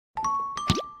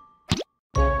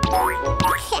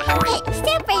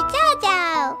Super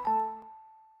JoJo!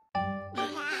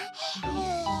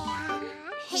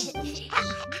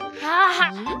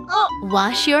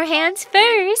 Wash your hands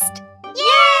first. Yay!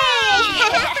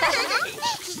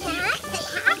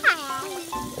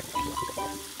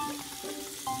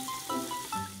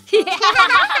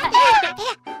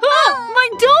 My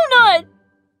donut!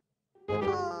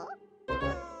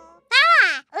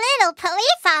 Little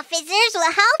police officers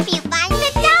will help you find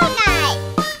the donut.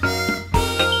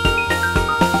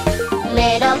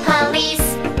 Little police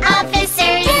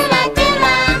officers,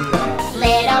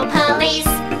 little police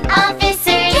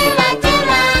officers,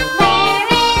 where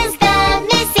is the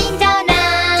missing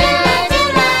donut?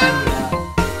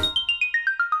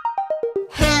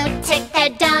 Who took the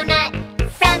donut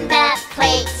from the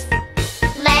plate?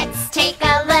 Let's take a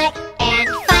look and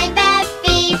find the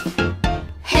thief.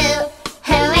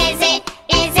 Who is it?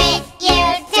 Is it you,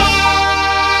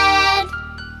 Dad?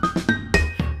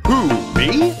 Who, me?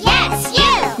 Yes,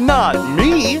 you! Not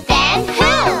me. Then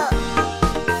who?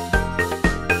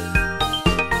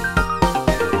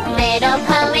 Little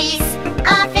police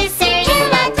officers,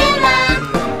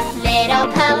 little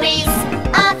police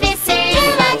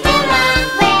officers,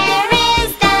 where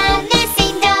is the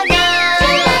missing donut?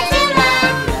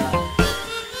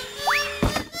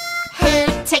 Who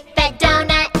took the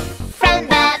donut from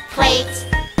the plate?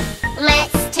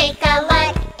 Let's take a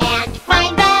look and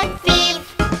find the thief.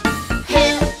 Who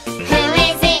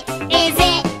is it? Is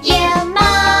it you,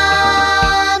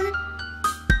 Mom?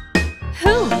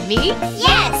 Who, me?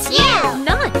 Yes, you!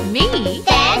 Not me.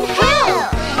 Then who?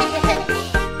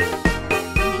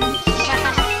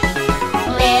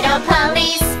 Little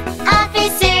police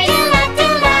officers,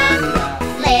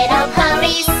 little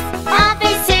police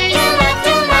officers,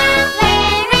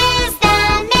 where is the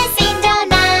missing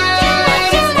donut?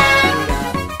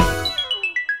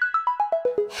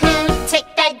 Who took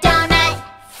the donut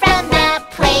from the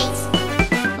plate?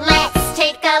 Let's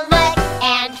take a look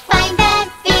and find the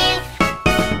thief.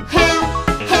 Who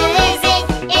is it?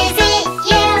 Is it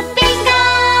you, Bingo?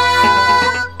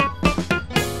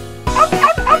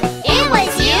 It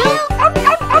was you!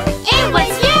 It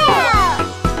was you!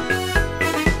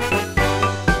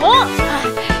 Oh!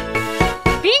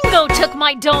 Bingo took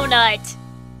my donut.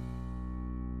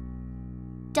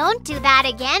 Don't do that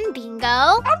again,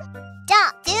 Bingo.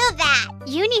 Don't do that.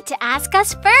 You need to ask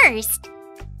us first.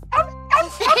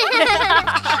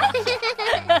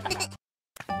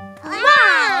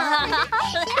 Wow!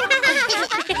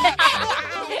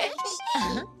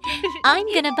 I'm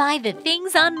gonna buy the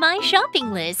things on my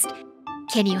shopping list.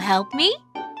 Can you help me?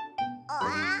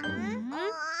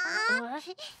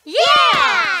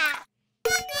 Yeah!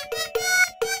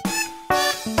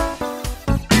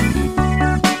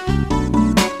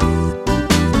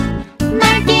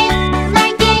 Market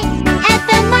at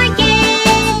the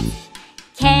market.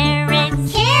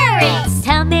 Carrots,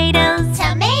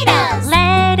 tomatoes,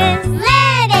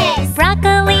 lettuce,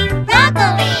 broccoli,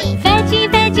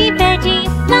 veggie,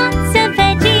 lots of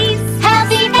veggies.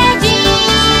 Healthy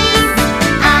veggies.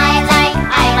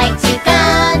 I like to go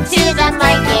to the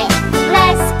market.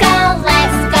 Let's go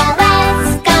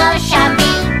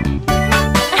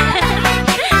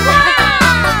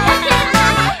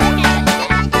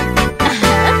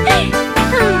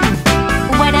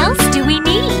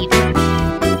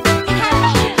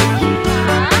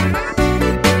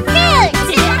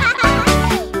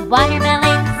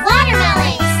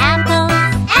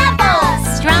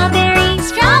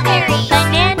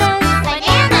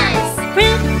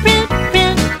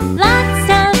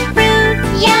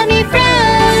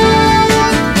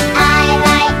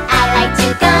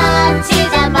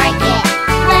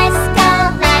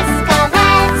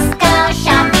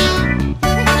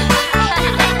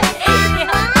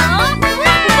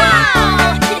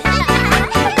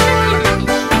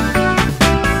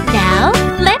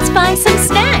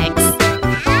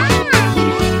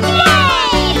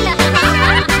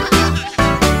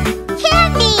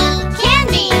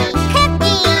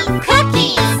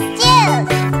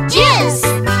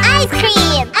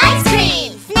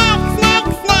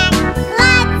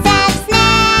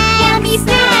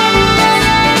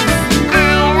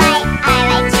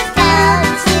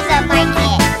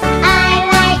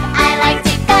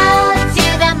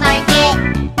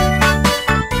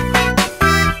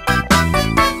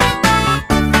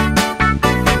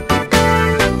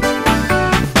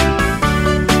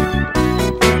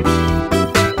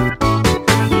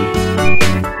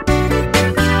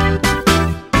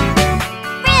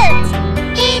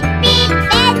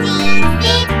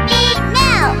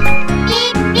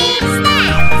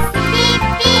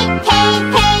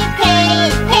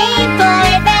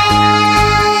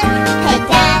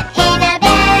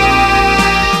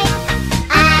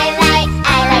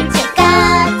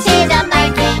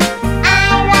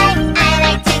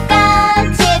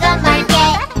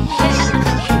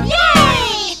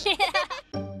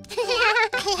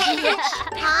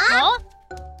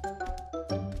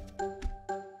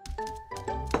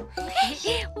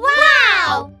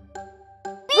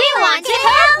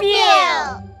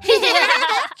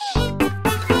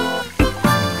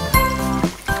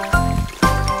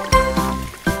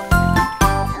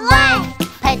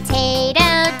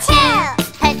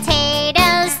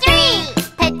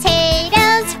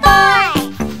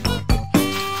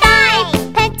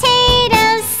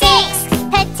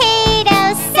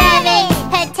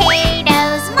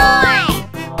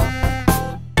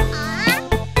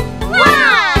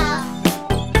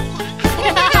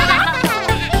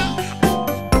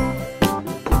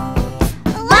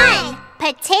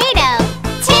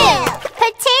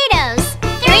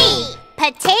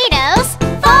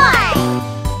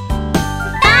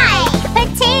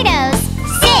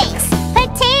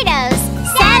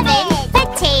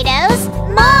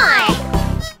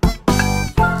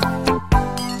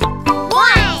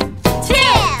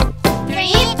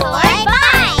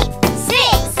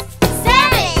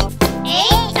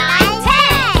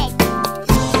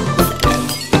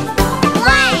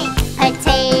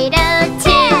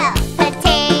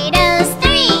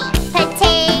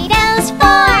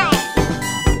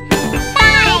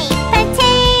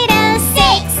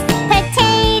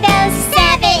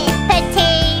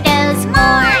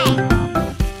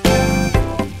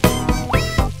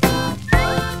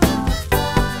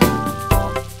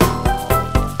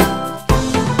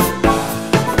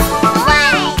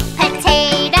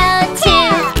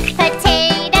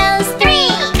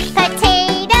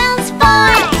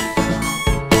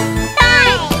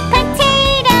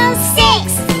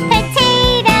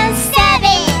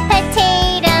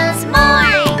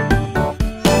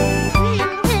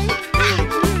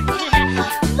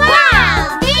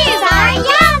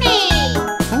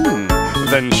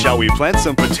plant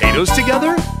some potatoes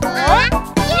together?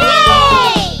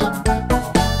 Yay!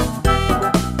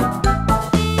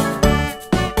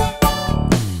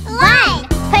 1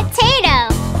 potato,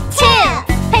 2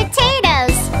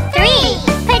 potatoes, 3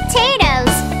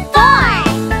 potatoes, 4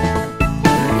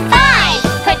 5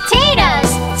 potatoes,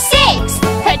 6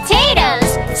 potatoes,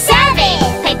 7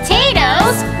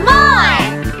 potatoes, more.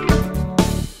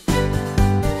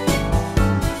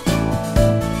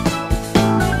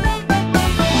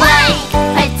 1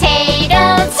 potato,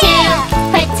 2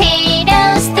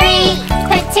 potatoes, 3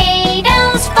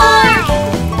 potatoes, 4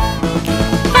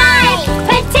 5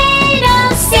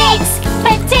 potatoes, 6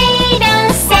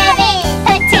 potatoes, 7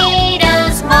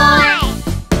 potatoes, more.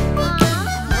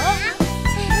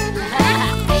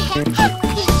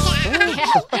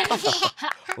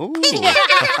 Ooh.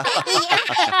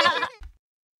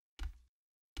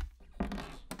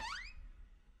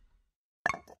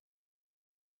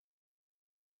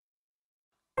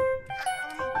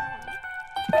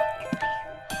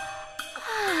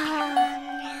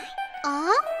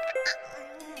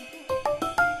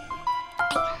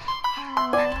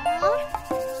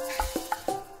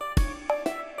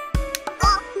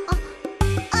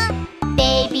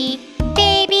 Baby,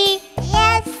 baby,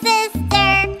 yes,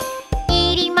 sister.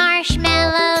 Eating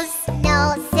marshmallows,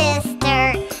 no,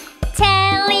 sister.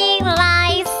 Telling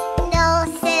lies, no,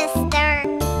 sister.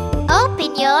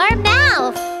 Open your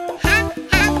mouth. Ha,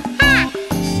 ha, ha.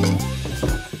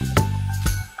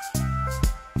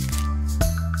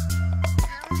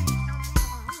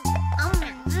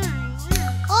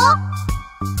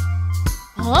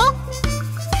 Huh?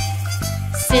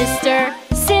 Sister,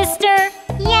 sister,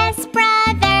 Yes,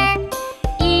 brother.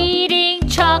 eating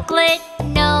chocolate,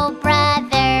 No,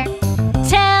 brother.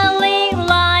 telling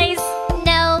lies.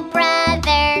 No,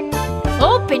 brother.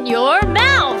 Open your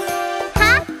mouth.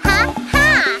 Ha, ha, ha.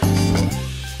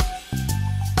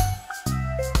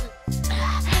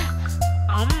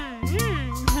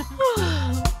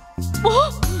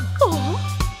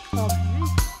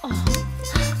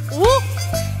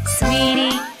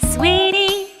 Sweetie,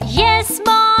 sweetie, yes,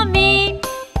 mommy.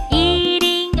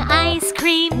 Eating ice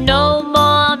cream, no,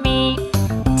 mommy.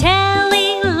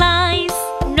 Telling lies,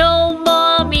 no,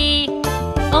 mommy.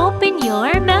 Open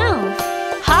your mouth.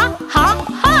 Ha, ha,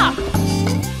 ha.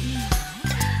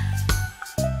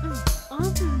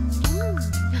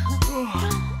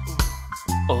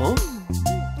 Oh?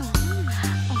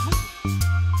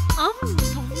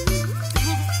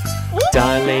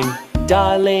 Darling,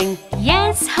 darling,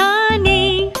 Yes,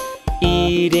 honey.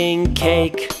 eating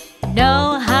cake,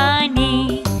 No,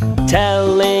 honey.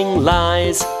 telling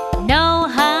lies. No,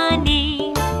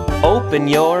 honey. Open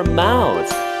your mouth.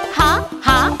 Ha,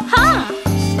 ha, ha.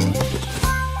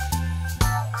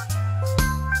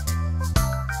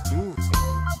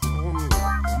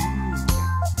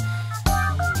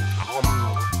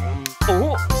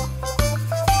 Oh,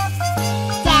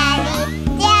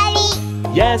 Daddy,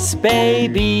 Daddy, yes,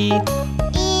 baby.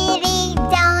 eating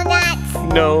donuts,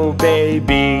 No,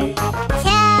 baby.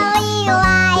 telling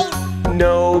lies.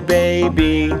 No,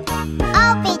 baby.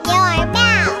 Open your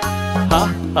mouth. Ha,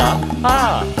 ha,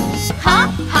 ha. Ha,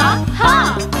 ha,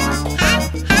 ha. Ha,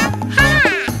 ha, ha.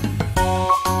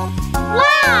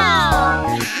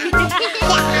 Wow.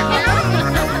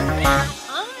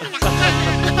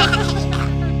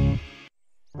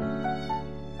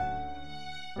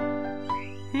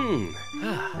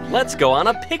 Let's go on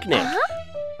a picnic.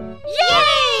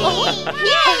 Yay!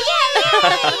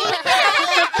 Yay,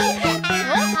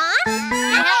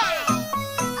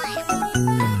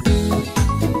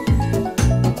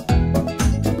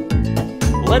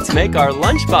 Let's make our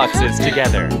lunchboxes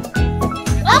together.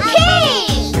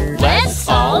 Okay! Let's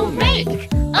all make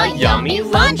a yummy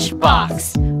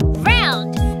lunchbox.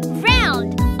 Round,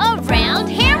 round, a round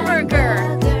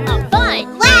hamburger. A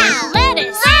bun. Wow.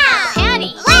 Lettuce. Wow.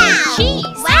 Patty. Wow. Cheese.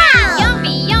 Wow.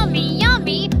 Yummy, yummy,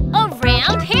 yummy. A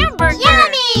round hamburger.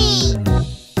 Yummy!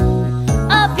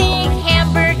 A big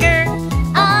hamburger.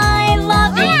 I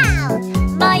love Wow.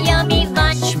 it. My yummy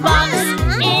lunchbox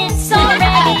is all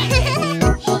ready.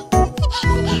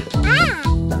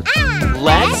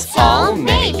 Let's all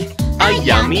make a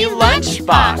yummy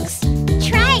lunchbox.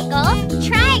 Triangle,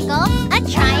 triangle.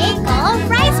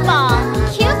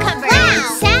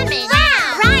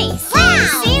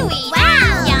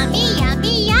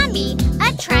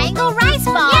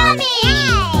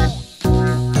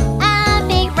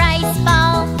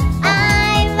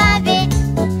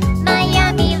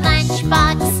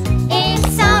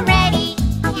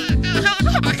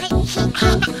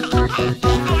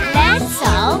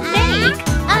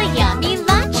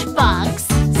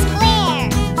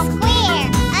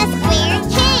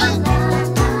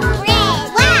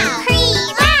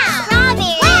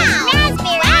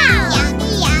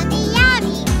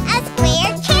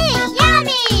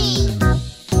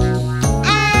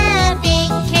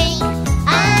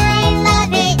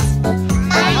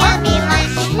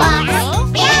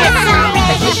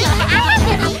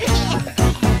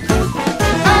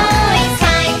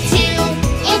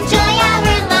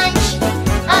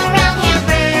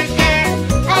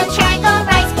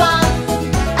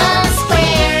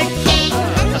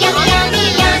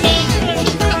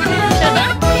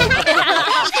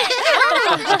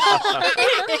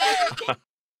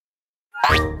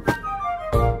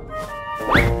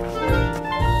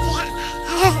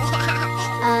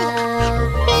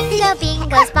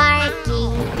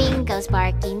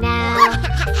 now.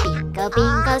 Bingo,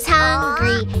 Bingo's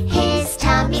hungry, his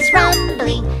tummy's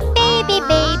rumbling. Baby,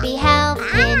 baby, help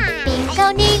him,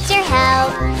 Bingo needs your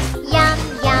help. Yum,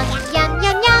 yum, yum,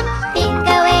 yum, yum,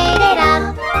 Bingo ate it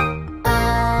up.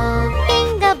 Oh,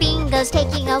 Bingo, Bingo's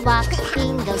taking a walk,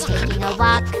 Bingo's taking a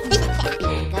walk.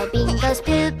 Bingo, Bingo's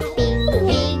pooping,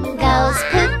 Bingo's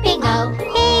pooping, oh.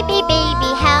 Baby, baby,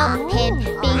 help him,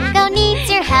 Bingo needs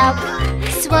your help.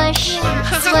 Swoosh,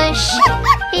 swoosh,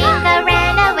 Bingo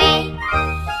ran away.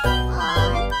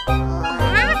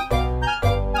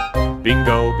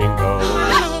 Bingo, bingo.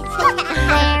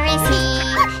 Where is he?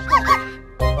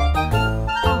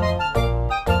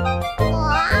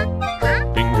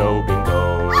 Bingo, bingo.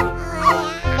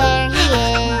 There he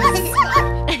is.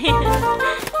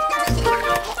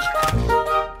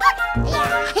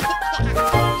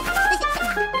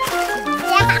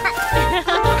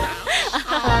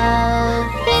 Oh,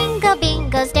 Bingo,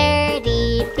 Bingo's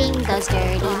dirty, Bingo's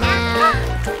dirty now.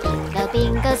 Bingo,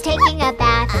 Bingo's taking a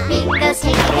bath, Bingo's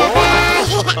taking a bath.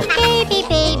 Baby,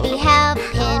 baby, help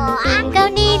him, Bingo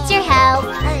needs your help.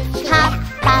 Pop,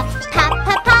 pop, pop,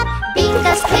 pop, pop,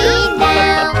 Bingo's clean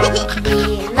now.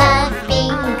 We love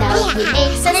Bingo, he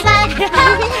makes us laugh.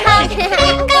 Hop, hop,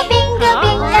 Bingo, Bingo,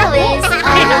 Bingo is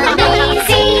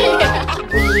amazing.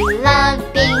 We love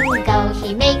Bingo, he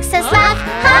makes us laugh.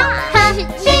 Hop, hop,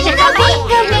 Bingo,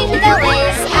 Bingo, Bingo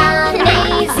is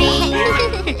amazing.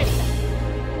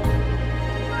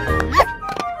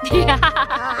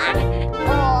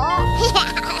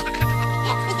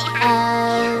 Oh,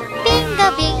 Bingo,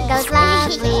 Bingo's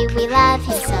lovely, we love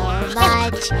him so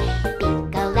much.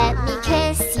 Bingo, let me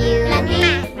kiss you, let me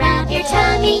rub your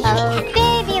tummy. Oh,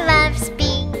 baby loves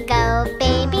Bingo,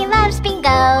 baby loves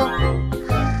Bingo.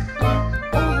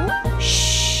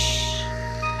 Shh,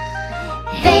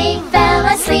 they fell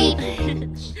asleep.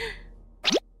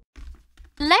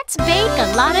 Let's bake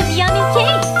a lot of yummy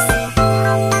cakes.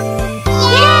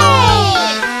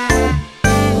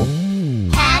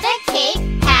 Had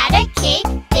a cake,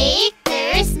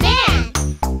 baker's man.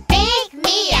 Bake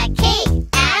me a cake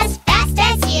as fast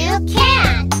as you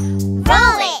can.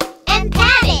 Roll it and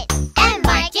pat it and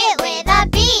mark it with a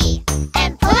B.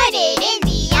 And put it in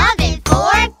the oven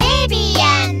for baby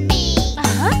and me.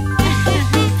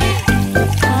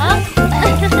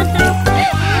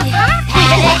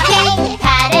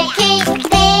 Had a cake,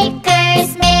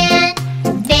 baker's man.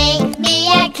 Bake me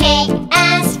a cake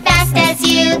as fast as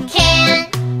you can.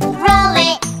 Roll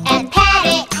it and pat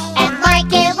it and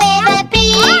mark it with a B.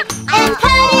 And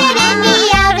put it in the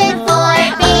oven for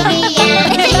baby and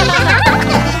me.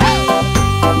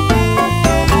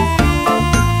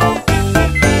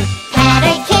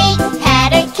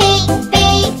 Had a cake,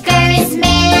 baker's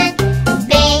man.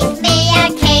 Bake me a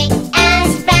cake as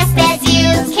fast as you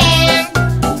can.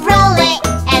 Roll it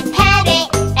and pat it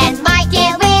and mark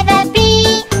it with a B.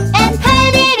 And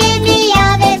put it in the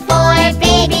oven for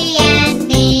baby and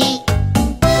me.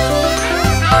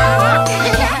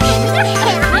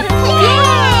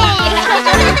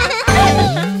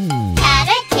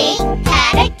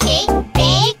 Had a cake,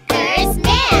 baker's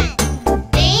man.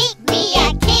 Bake me a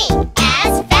cake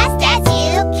as fast as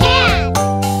you can.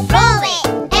 Roll it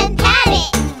and pat it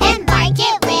and mark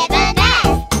it with an F.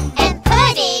 And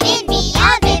put it in the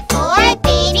oven for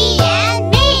baby and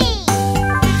me.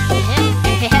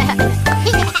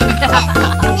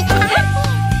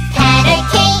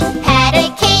 Had a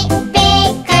cake,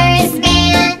 baker's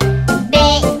man.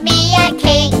 Bake me a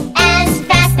cake as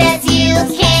fast as you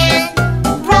can.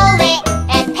 Roll it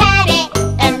and pat it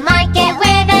and mark it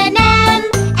with an M.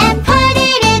 And put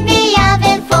it in the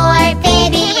oven for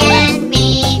baby and me.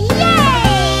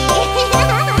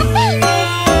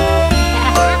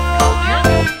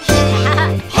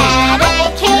 Had a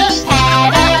cake,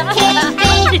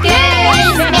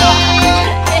 baker's man.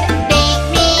 Bake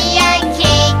me a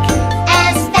cake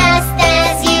as fast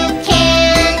as you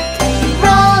can.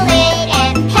 Roll it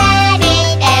and pat it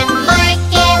and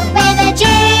mark it with a J.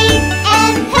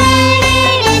 And put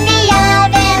it in the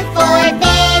oven for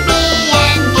baby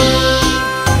and me.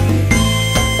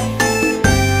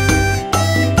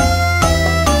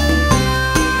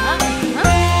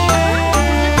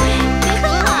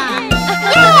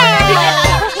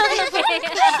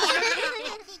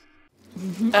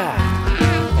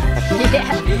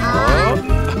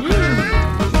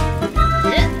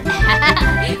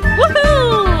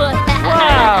 Woohoo!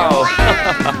 Wow!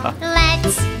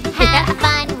 Let's have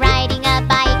fun riding a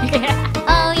bike.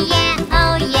 Oh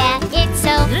yeah, it's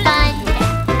so fun.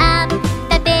 Up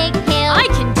the big hill, I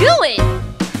can do it!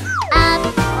 up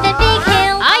the big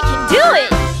hill. I can do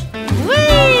it!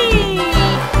 Whee!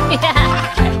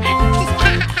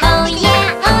 Oh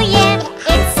yeah,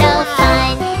 it's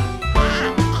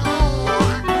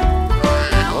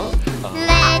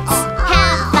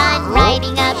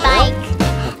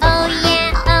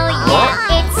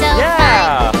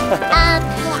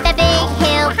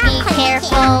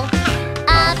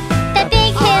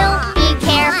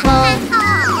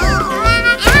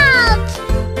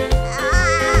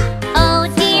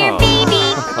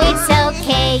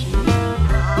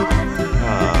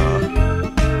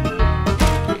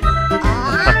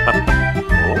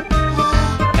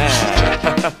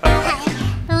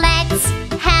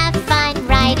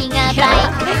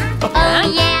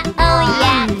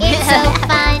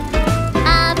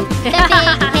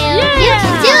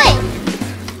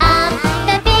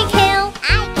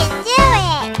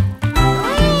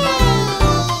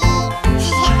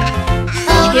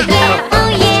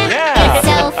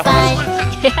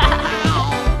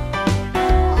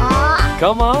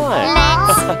Come on.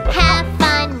 Let's have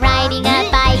fun riding a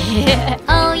bike.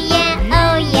 Oh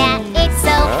yeah, it's so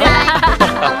fun.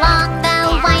 Along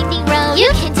the winding road.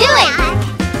 You can do it!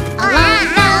 Along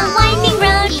the winding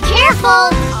road. Be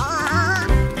careful!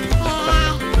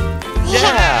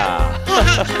 Yeah.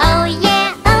 Oh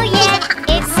yeah,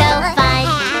 it's so fun.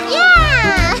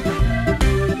 Yeah!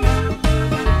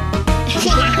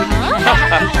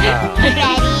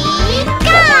 Ready,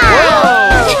 go!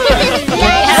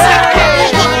 Let's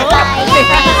ride a bike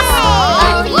race.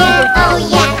 Oh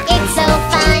yeah, it's so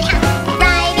fun.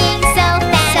 Riding so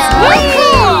fast. So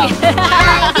cool!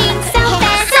 Riding so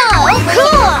fast. So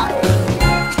cool!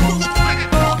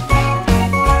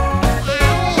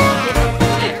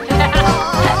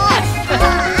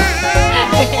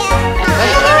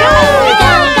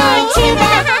 Going to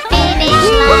the finish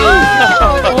line.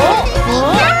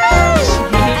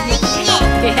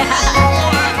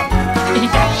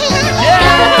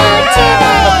 Going to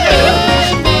the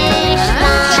finish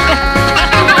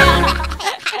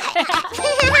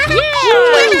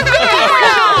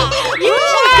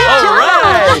All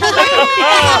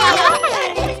right.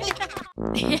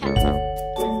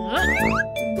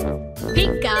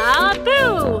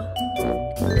 Peekaboo!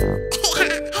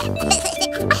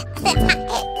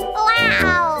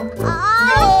 Wow!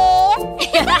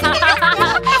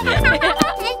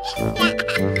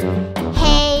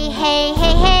 Hey,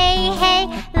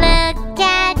 look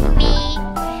at me.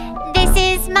 This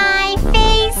is my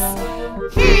face.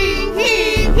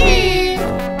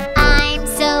 I'm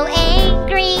so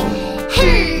angry.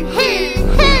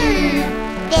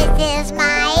 This is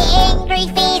my angry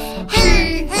face.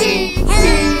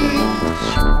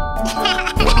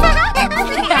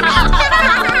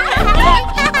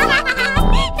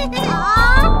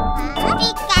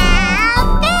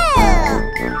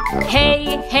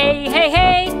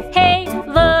 Hey,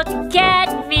 look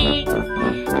at me.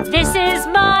 This is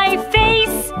my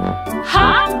face.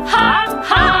 Ha, ha,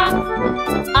 ha.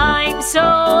 I'm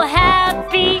so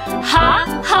happy. Ha,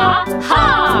 ha, ha.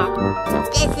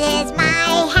 This is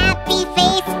my happy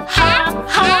face. Ha,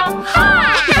 ha, ha.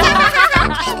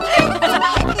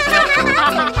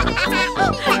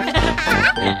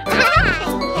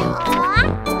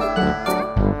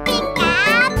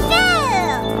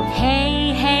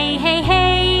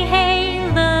 Hey,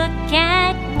 look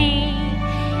at me.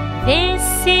 This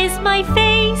is my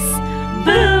face.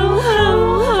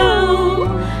 Boo-hoo-hoo.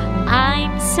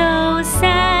 I'm so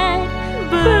sad.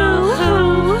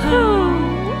 Boo-hoo-hoo.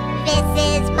 This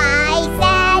is my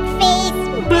sad face.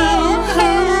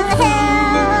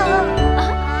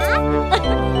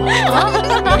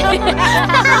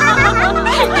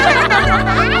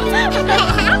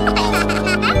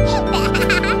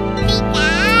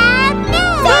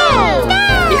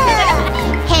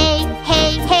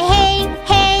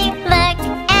 Hey, look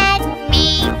at me.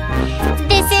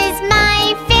 This is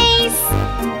my face.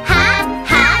 Ha,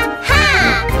 ha, ha.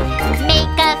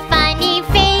 Make a funny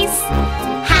face.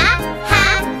 Ha, ha,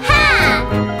 ha.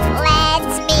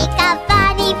 Let's make a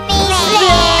funny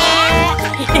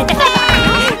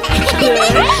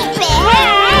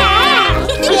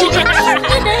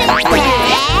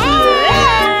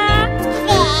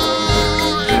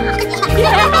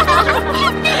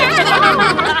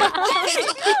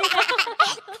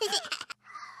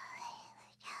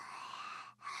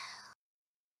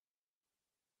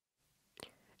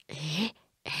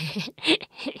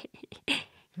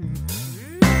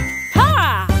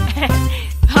Ha!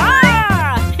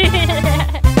 Ha!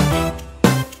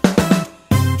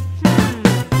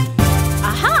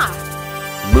 Aha!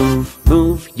 Move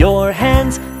your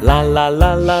hands. La la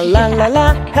la la la la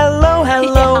la. Hello,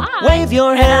 Yeah. wave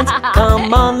your hands.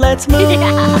 Come on, let's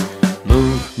move.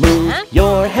 Move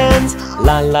your hands.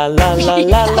 La la la la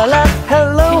la la la.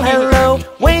 Hello,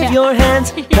 wave your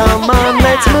hands. Come on,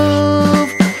 let's move.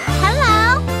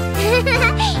 Hello.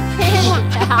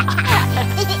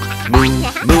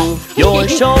 Move your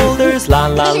shoulders. La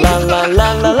la la la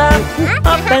la la la.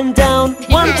 Up and down.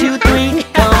 1, 2, 3.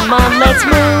 Come on, let's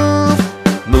move.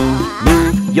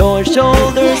 Move your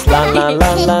shoulders. La la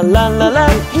la la la la la.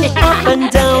 Up and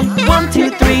down. 1, 2,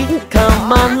 3.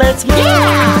 Come on, let's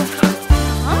move.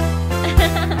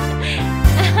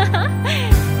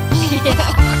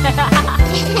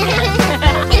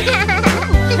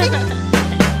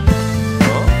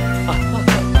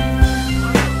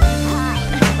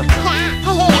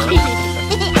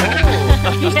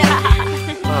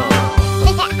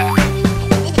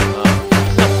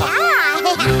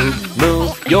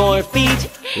 Move your feet.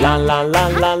 La la la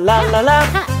la la la la.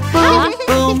 Boom,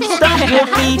 boom, stomp your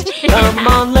feet. Come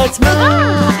on, let's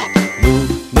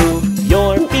move. Move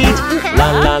your feet.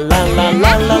 La la la la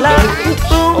la la la.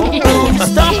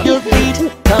 Stop your feet,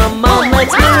 come on,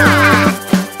 let's move.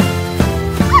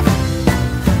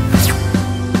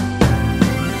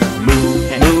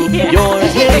 Move your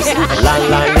hips, la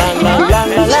la la la la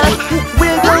la la.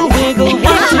 Wiggle, wiggle,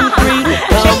 1, 2, 3,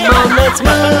 come on, let's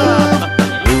move.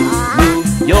 Move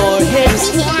your hips,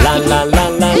 la la la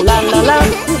la la la la.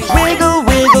 Wiggle,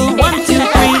 wiggle, 1, 2, 3,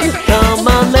 come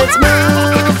on, let's move.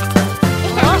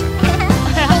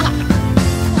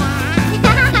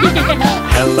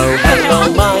 Hello, hello,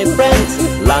 my friends,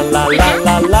 la la la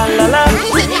la la la la.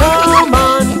 Come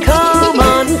on, come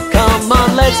on, come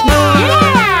on, let's move.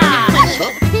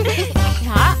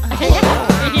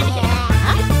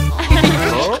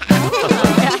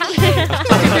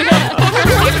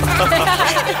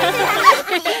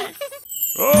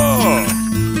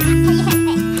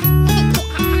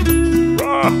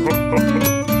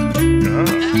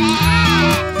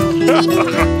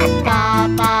 Baa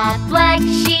Baa Black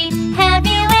Sheep, have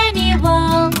you any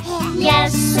wool?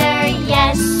 Yes sir,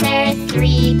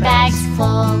 3 bags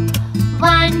full.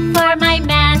 1 for my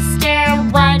master,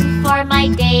 1 for my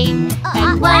dame,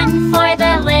 and 1 for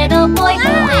the little boy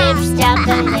who lives down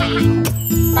the lane.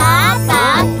 Baa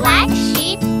Baa Black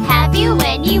Sheep, have you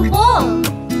any wool?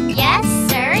 Yes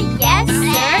sir,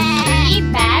 3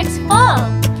 bags full.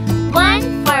 1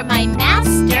 for my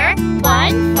master,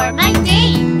 1 for my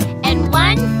dame, and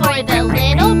 1 for the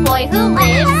little boy who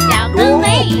lives down the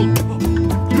lane.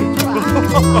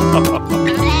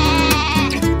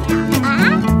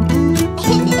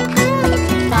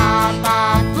 Baa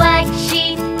Baa Black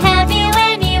Sheep, have you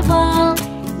any wool?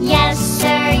 Yes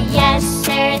sir,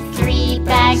 3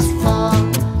 bags full.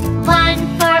 1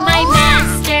 for my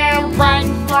master, 1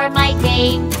 for my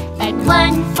dame, and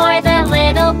 1 for the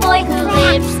little boy who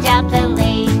lives down the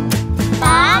lane.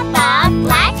 Baa Baa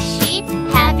Black Sheep,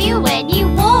 have you any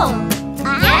wool?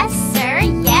 Yes sir,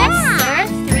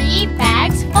 3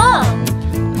 bags full.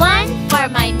 1 for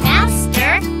my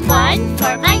master, 1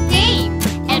 for my dame,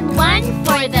 and 1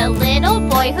 for the little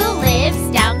boy who lives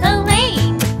down the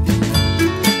lane.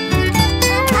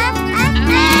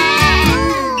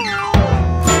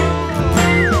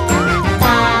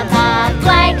 Baa Baa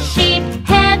Black Sheep,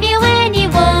 have you any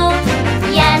wool?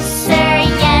 Yes sir,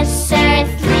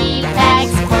 3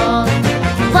 bags full.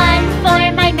 1 for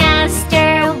my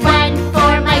master, 1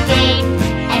 for my dame,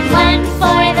 and 1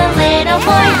 for the little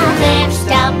boy who lives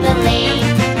down the lane.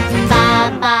 Baa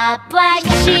Baa Black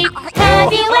Sheep,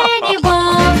 have you any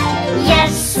wool?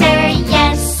 Yes sir,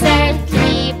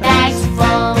 3 bags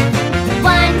full.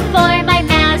 1 for my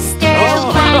master,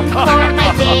 1 for my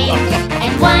dame,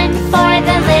 and 1 for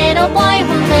the little boy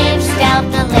who lives down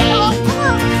the lane.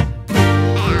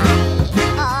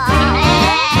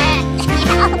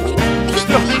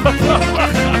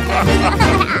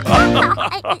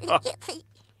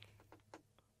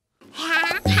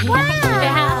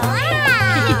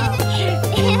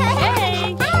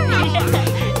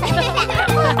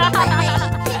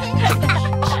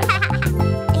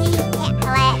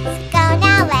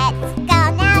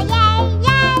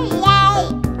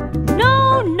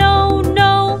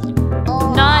 No,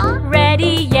 not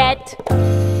ready yet. I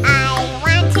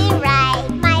want to ride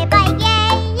my bike,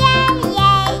 yay,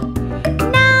 yay.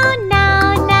 No,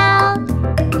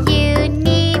 you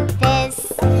need this.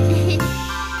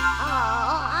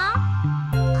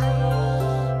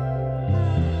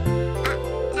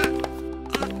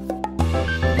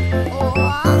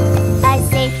 A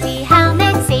safety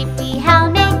helmet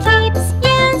keeps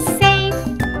you safe.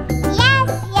 Yes,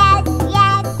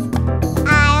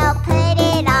 I'll put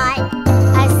it on.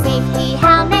 A safety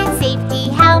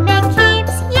helmet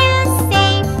keeps you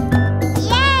safe.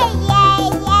 Yay,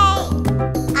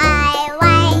 I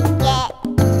like it.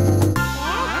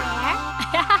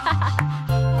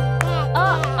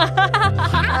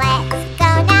 Let's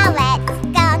go now,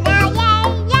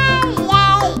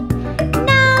 yay.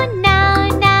 No,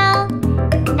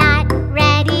 not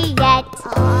ready yet.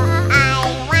 I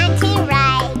want to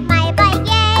ride my bike,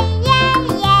 yay.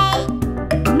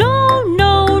 No,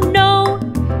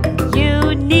 you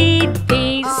need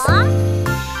these.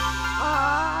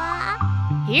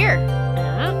 Here.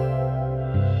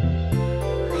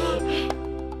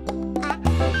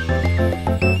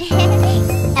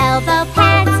 Elbow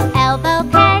pads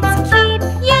keep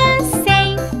you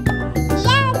safe.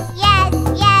 Yes,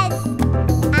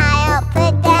 I'll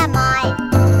put them on.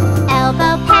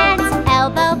 Elbow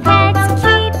pads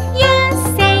keep you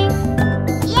safe.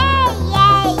 Yay, I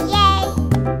like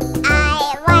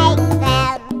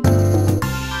them.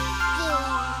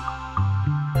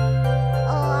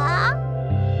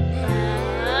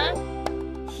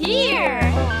 Here.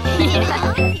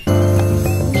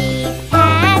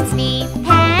 Knee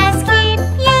pads keep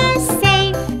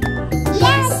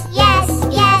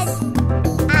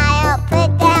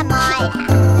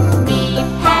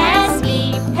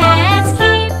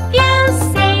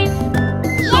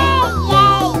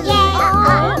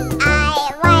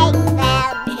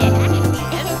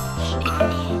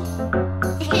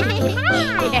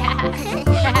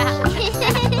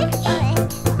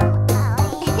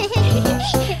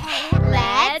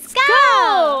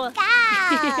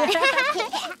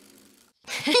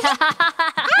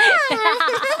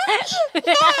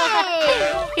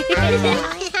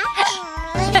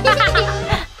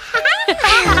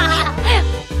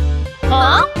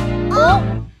Huh?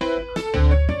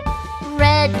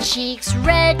 Red cheeks,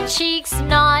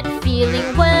 not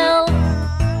feeling well.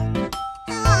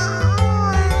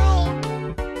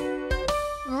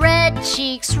 Red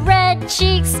cheeks,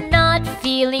 not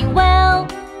feeling well.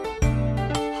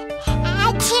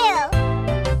 Achoo!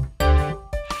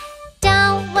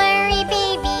 Don't worry,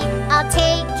 baby, I'll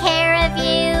take care of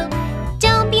you.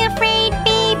 Don't be afraid,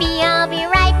 baby, I'll be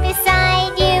right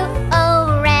beside you.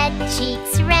 Oh, red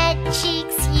cheeks,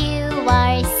 you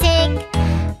are sick.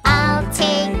 I'll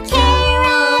take care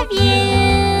of you.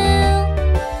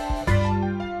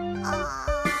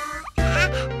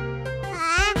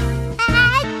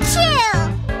 Achoo!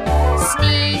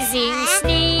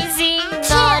 Sneezing,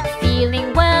 not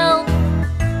feeling well.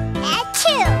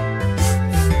 Achoo!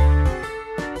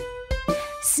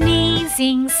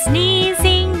 Sneezing,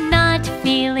 not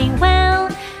feeling well.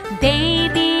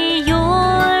 Baby,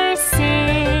 you're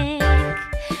sick.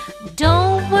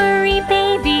 Don't worry,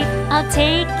 baby, I'll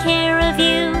take care of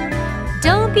you.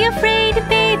 Don't be afraid,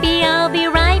 baby, I'll be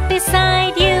right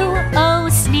beside you. Oh,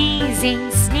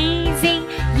 sneezing,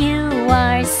 you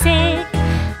are sick.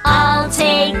 I'll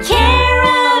take care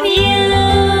of you.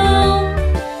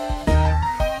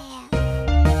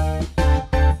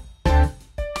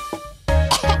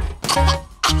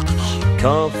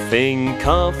 Coughing,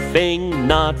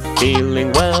 not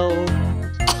feeling well.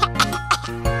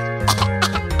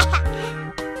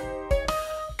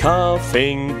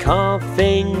 Coughing,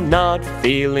 not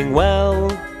feeling well.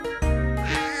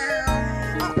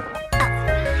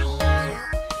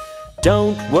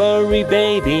 Don't worry,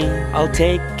 baby, I'll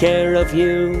take care of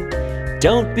you.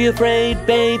 Don't be afraid,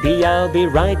 baby, I'll be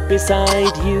right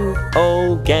beside you.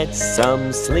 Oh, get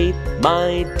some sleep,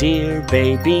 my dear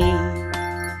baby.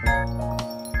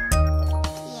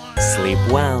 Sleep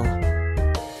well.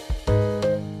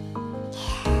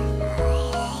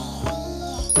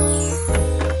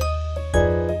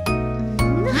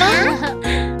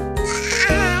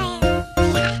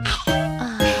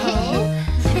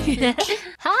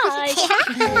 Hi.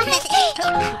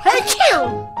 Achoo!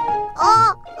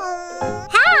 Oh,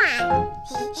 hi!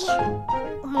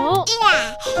 Oh.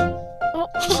 Yeah.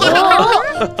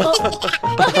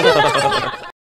 Oh.